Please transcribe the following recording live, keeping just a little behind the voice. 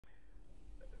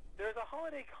there's a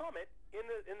holiday comet in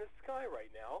the sky right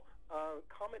now.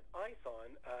 Comet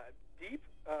ISON,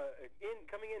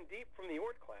 coming in deep from the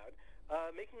Oort cloud,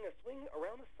 making a swing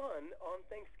around the sun on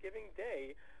Thanksgiving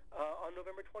Day on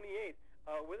November 28th.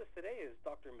 With us today is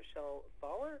Dr. Michelle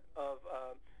Thaler of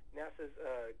NASA's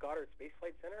Goddard Space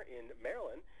Flight Center in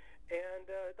Maryland. And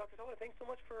Dr. Thaler, thanks so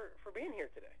much for being here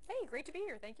today. Hey, great to be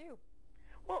here. Thank you.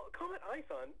 Well, Comet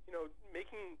ISON,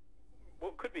 making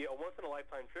what could be a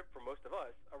once-in-a-lifetime trip for most of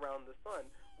us around the sun.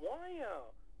 Why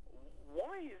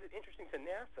is it interesting to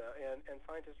NASA and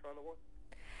scientists around the world?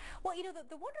 Well,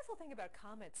 the wonderful thing about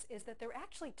comets is that they're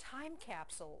actually time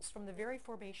capsules from the very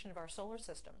formation of our solar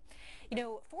system.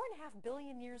 4.5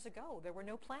 billion years ago, there were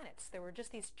no planets. There were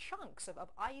just these chunks of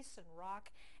ice and rock,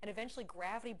 and eventually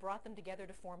gravity brought them together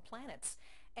to form planets.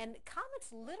 And comets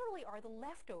literally are the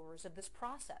leftovers of this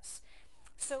process.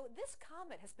 So this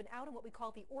comet has been out in what we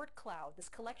call the Oort cloud, this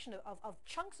collection of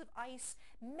chunks of ice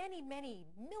many, many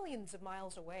millions of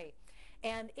miles away.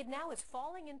 And it now is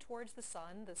falling in towards the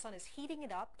sun. The sun is heating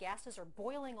it up. Gases are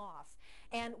boiling off.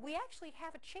 And we actually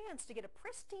have a chance to get a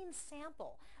pristine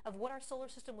sample of what our solar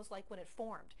system was like when it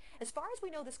formed. As far as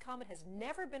we know, this comet has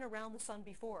never been around the sun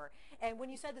before. And when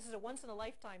you said this is a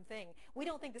once-in-a-lifetime thing, we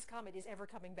don't think this comet is ever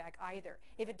coming back either.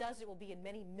 If it does, it will be in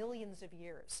many millions of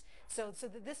years. So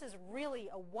this is really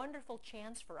a wonderful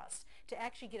chance for us to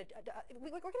actually get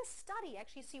we're going to study,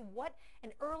 actually see what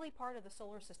an early part of the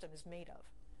solar system is made of.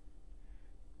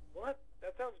 Well,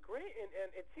 that sounds great,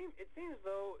 and it seems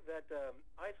though that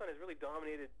ISON has really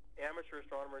dominated amateur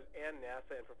astronomers and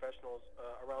NASA and professionals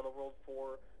around the world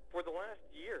for the last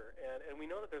year, and we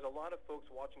know that there's a lot of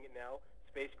folks watching it now,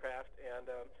 spacecraft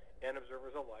and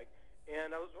observers alike.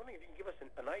 And I was wondering if you can give us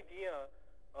an idea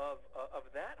of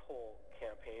that whole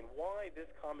campaign, why this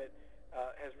comet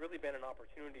has really been an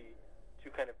opportunity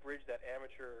to kind of bridge that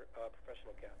amateur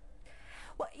professional gap.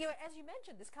 Well, as you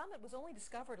mentioned, this comet was only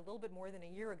discovered a little bit more than a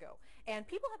year ago, and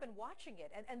people have been watching it.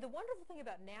 And the wonderful thing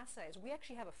about NASA is we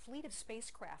actually have a fleet of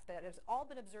spacecraft that has all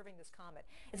been observing this comet.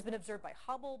 It's been observed by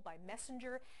Hubble, by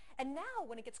Messenger, and now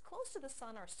when it gets close to the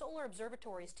sun, our solar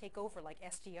observatories take over, like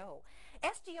SDO.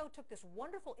 SDO took this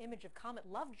wonderful image of Comet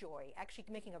Lovejoy, actually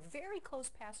making a very close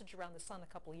passage around the sun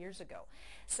a couple years ago.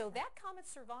 So that comet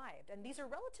survived, and these are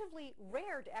relatively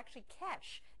rare to actually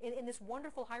catch in this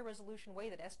wonderful high-resolution way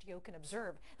that SDO can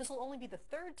observe. This will only be the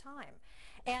third time.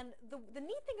 And the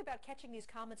neat thing about catching these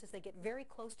comets as they get very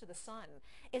close to the sun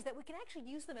is that we can actually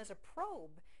use them as a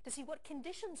probe to see what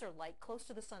conditions are like close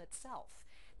to the sun itself.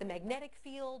 The magnetic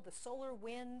field, the solar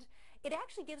wind, it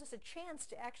actually gives us a chance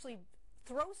to actually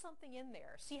throw something in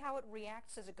there, see how it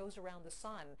reacts as it goes around the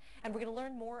sun. And we're going to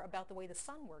learn more about the way the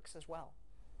sun works as well.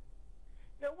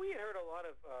 Now, we had heard a lot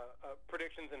of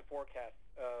predictions and forecasts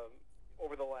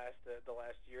over the last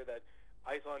year that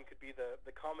ISON could be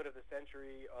the comet of the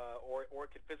century, or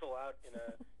it could fizzle out in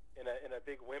a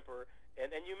big whimper. And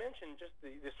you mentioned just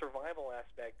the survival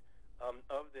aspect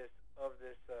of this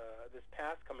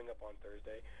pass coming up on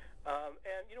Thursday.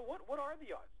 And what are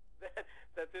the odds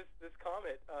that this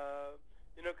comet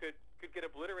could get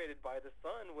obliterated by the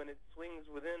sun when it swings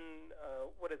within,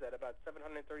 what is that, about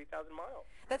 730,000 miles?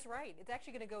 That's right. It's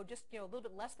actually going to go just, a little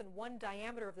bit less than one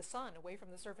diameter of the sun away from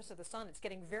the surface of the sun. It's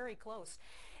getting very close.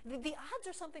 The odds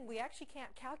are something we actually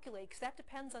can't calculate because that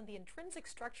depends on the intrinsic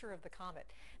structure of the comet.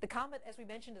 The comet, as we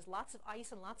mentioned, is lots of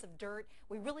ice and lots of dirt.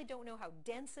 We really don't know how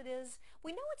dense it is.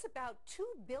 We know it's about 2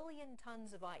 billion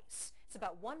tons of ice. It's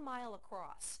about 1 mile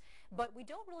across. But we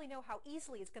don't really know how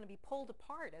easily it's going to be pulled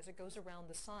apart as it goes around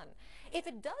the sun. If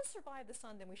it does survive the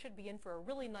sun, then we should be in for a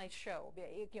really nice show.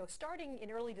 Starting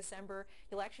in early December,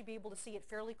 you'll actually be able to see it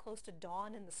fairly close to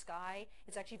dawn in the sky.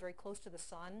 It's actually very close to the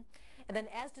sun. And then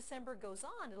as December goes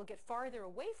on, it'll get farther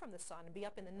away from the sun and be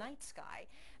up in the night sky.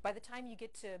 By the time you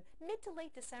get to mid to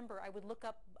late December, I would look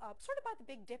up sort of by the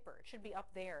Big Dipper. It should be up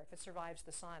there if it survives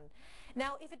the sun.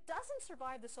 Now, if it doesn't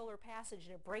survive the solar passage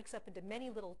and it breaks up into many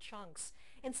little chunks,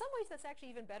 in some ways that's actually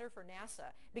even better for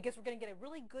NASA because we're going to get a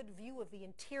really good view of the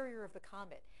interior of the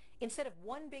comet. Instead of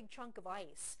one big chunk of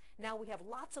ice, now we have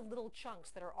lots of little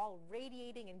chunks that are all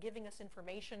radiating and giving us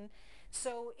information.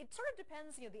 So it sort of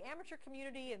depends, the amateur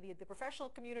community and the professional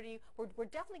community, we're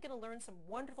definitely going to learn some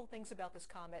wonderful things about this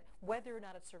comet, whether or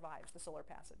not it survives the solar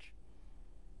passage.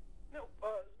 Now,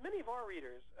 many of our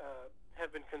readers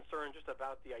have been concerned just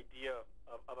about the idea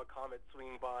of a comet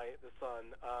swinging by the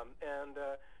sun.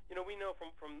 We know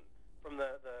from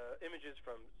the images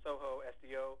from SOHO,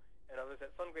 SDO, and others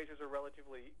that sun glaciers are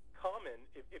relatively common.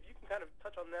 If you can kind of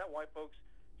touch on that, why folks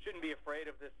shouldn't be afraid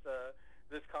of this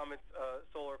this comet's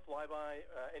solar flyby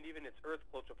and even its Earth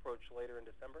close approach later in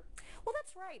December? Well,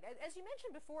 that's right. As you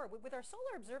mentioned before, with our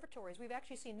solar observatories, we've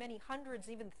actually seen many hundreds,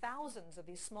 even thousands of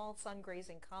these small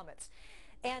sun-grazing comets.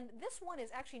 And this one is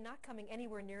actually not coming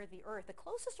anywhere near the Earth. The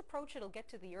closest approach it'll get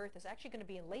to the Earth is actually going to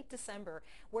be in late December,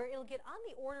 where it'll get on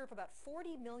the order of about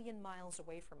 40 million miles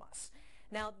away from us.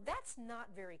 Now, that's not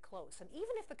very close. And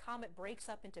even if the comet breaks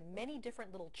up into many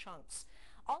different little chunks,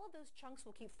 all of those chunks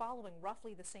will keep following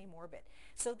roughly the same orbit.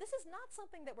 So this is not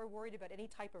something that we're worried about any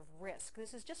type of risk.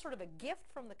 This is just sort of a gift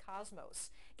from the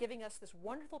cosmos, giving us this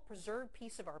wonderful preserved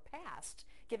piece of our past,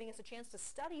 giving us a chance to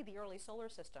study the early solar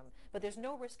system, but there's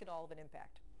no risk at all of an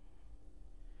impact.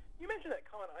 You mentioned that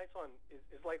Comet ISON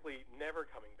is likely never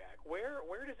coming back. Where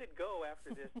does it go after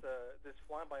this this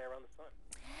flyby around the sun?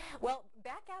 Well,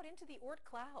 back out into the Oort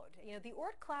cloud. You know, the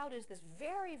Oort cloud is this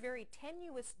very, very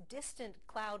tenuous, distant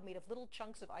cloud made of little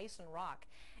chunks of ice and rock.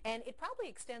 And it probably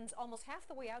extends almost half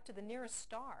the way out to the nearest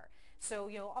star. So,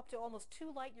 you know, up to almost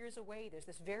 2 light years away, there's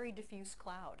this very diffuse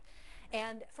cloud.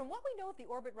 And from what we know of the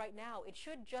orbit right now, it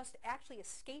should just actually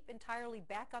escape entirely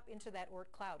back up into that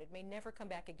Oort cloud. It may never come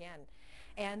back again.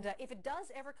 And if it does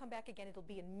ever come back again, it'll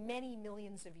be in many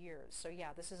millions of years. So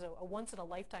yeah, this is a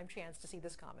once-in-a-lifetime chance to see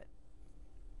this comet.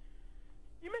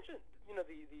 You mentioned, you know,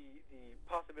 the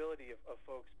possibility of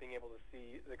folks being able to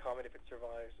see the comet if it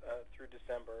survives through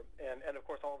December, and of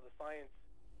course all of the science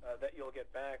that you'll get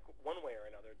back one way or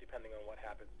another, depending on what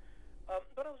happens.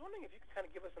 But I was wondering if you could kind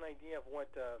of give us an idea of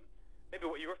what maybe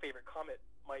what your favorite comet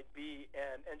might be,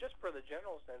 and just for the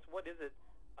general sense, what is it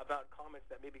about comets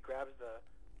that maybe grabs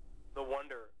the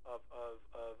wonder of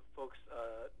folks,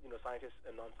 you know, scientists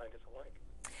and non-scientists alike?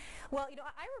 Well, you know,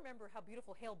 I remember how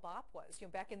beautiful Hale-Bopp was, you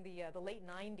know, back in the late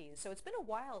 90s. So it's been a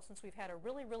while since we've had a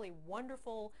really, really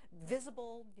wonderful,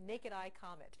 visible, naked-eye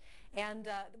comet. And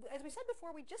as we said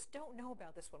before, we just don't know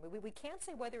about this one. We can't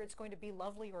say whether it's going to be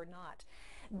lovely or not.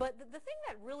 But the thing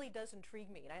that really does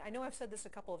intrigue me, and I know I've said this a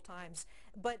couple of times,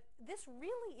 but this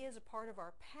really is a part of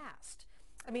our past.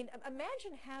 I mean,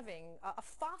 imagine having a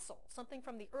fossil, something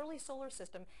from the early solar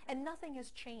system, and nothing has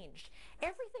changed.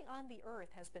 Everything on the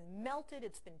Earth has been melted,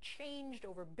 it's been changed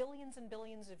over billions and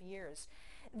billions of years.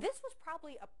 This was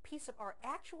probably a piece of our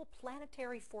actual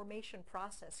planetary formation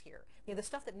process here, you know, the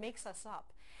stuff that makes us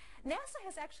up. NASA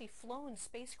has actually flown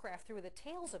spacecraft through the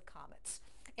tails of comets.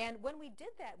 And when we did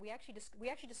that, we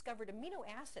actually discovered amino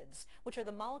acids, which are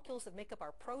the molecules that make up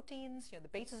our proteins, you know, the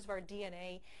basis of our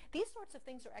DNA. These sorts of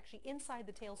things are actually inside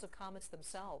the tails of comets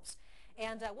themselves.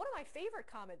 And one of my favorite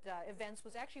comet events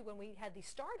was actually when we had the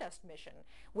Stardust mission,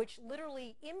 which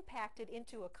literally impacted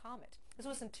into a comet. This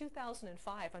was in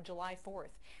 2005 on July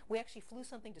 4th. We actually flew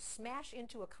something to smash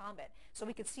into a comet so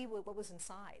we could see what was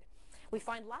inside. We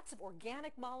find lots of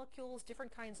organic molecules,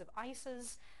 different kinds of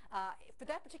ices. For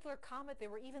that particular comet, there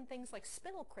were even things like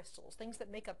spinel crystals, things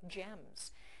that make up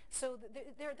gems. So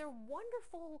they're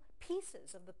wonderful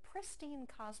pieces of the pristine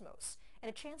cosmos and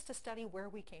a chance to study where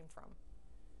we came from.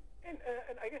 And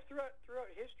I guess throughout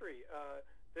history,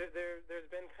 there's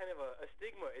been kind of a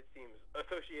stigma, it seems,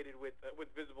 associated with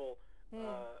visible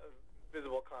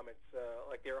visible comets,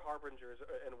 like they're harbingers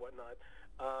and whatnot.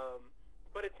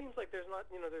 But it seems like there's not,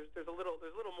 you know, there's a little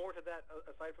more to that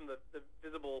aside from the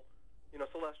visible, you know,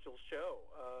 celestial show.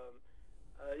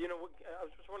 You know, I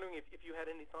was just wondering if you had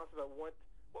any thoughts about what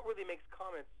really makes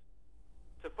comets,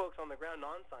 to folks on the ground,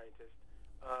 non-scientists,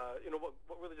 you know, what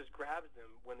really just grabs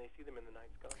them when they see them in the night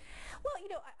sky? Well, you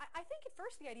know, I think at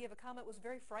first the idea of a comet was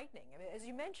very frightening. I mean, as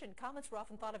you mentioned, comets were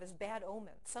often thought of as bad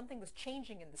omens. Something was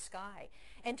changing in the sky.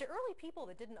 And to early people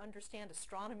that didn't understand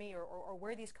astronomy or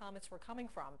where these comets were coming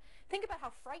from, think about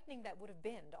how frightening that would have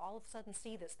been to all of a sudden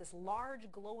see this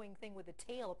large glowing thing with a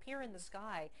tail appear in the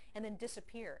sky and then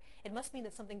disappear. It must mean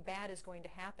that something bad is going to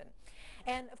happen.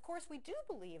 And of course, we do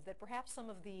believe that perhaps some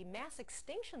of the mass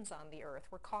extinctions on the Earth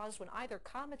were caused when either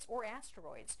comets or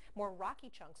asteroids, more rocky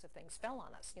chunks of things, fell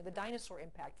on us. You know, the dinosaur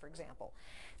impact, for example.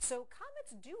 So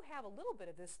comets do have a little bit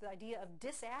of this, the idea of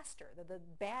disaster, the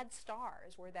bad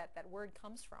stars, where that word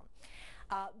comes from.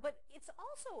 But it's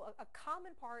also a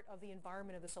common part of the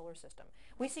environment of the solar system.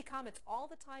 We see comets all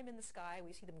the time in the sky.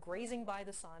 We see them grazing by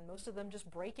the sun, most of them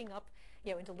just breaking up,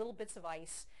 you know, into little bits of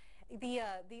ice. The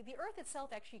Earth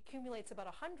itself actually accumulates about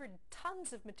 100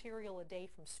 tons of material a day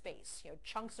from space, you know,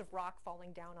 chunks of rock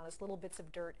falling down on us, little bits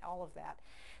of dirt, all of that.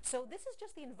 So this is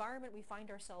just the environment we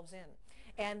find ourselves in.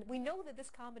 And we know that this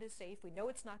comet is safe. We know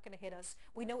it's not going to hit us.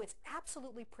 We know it's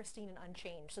absolutely pristine and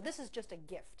unchanged. So this is just a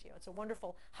gift. You know, it's a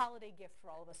wonderful holiday gift for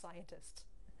all of us scientists.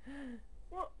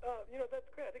 Well, you know,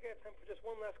 that's great. I think I have time for just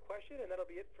one last question, and that'll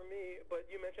be it for me. But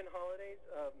you mentioned holidays.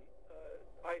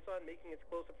 ISON making its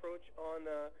close approach on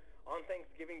on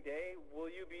Thanksgiving Day. Will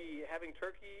you be having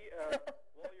turkey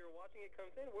while you're watching it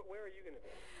comes in? Where are you going to be?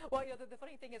 Well, the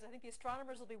funny thing is, I think the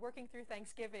astronomers will be working through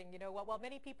Thanksgiving. While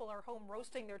many people are home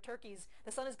roasting their turkeys,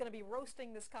 the sun is going to be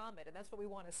roasting this comet, and that's what we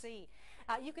want to see.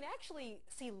 You can actually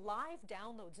see live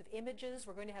downloads of images.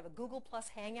 We're going to have a Google Plus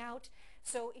Hangout.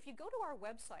 So if you go to our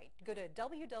website, go to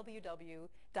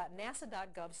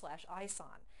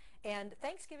www.nasa.gov/ISON. And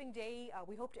Thanksgiving Day,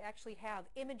 we hope to actually have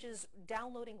images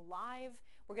downloading live.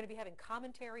 We're going to be having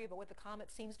commentary about what the comet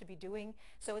seems to be doing.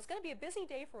 So it's going to be a busy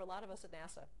day for a lot of us at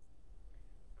NASA.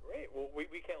 Great. Well, we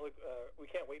can't wait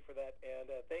for that.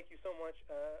 And thank you so much,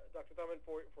 Dr. Thurman,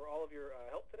 for all of your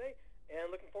help today.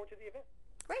 And looking forward to the event.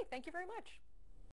 Great. Thank you very much.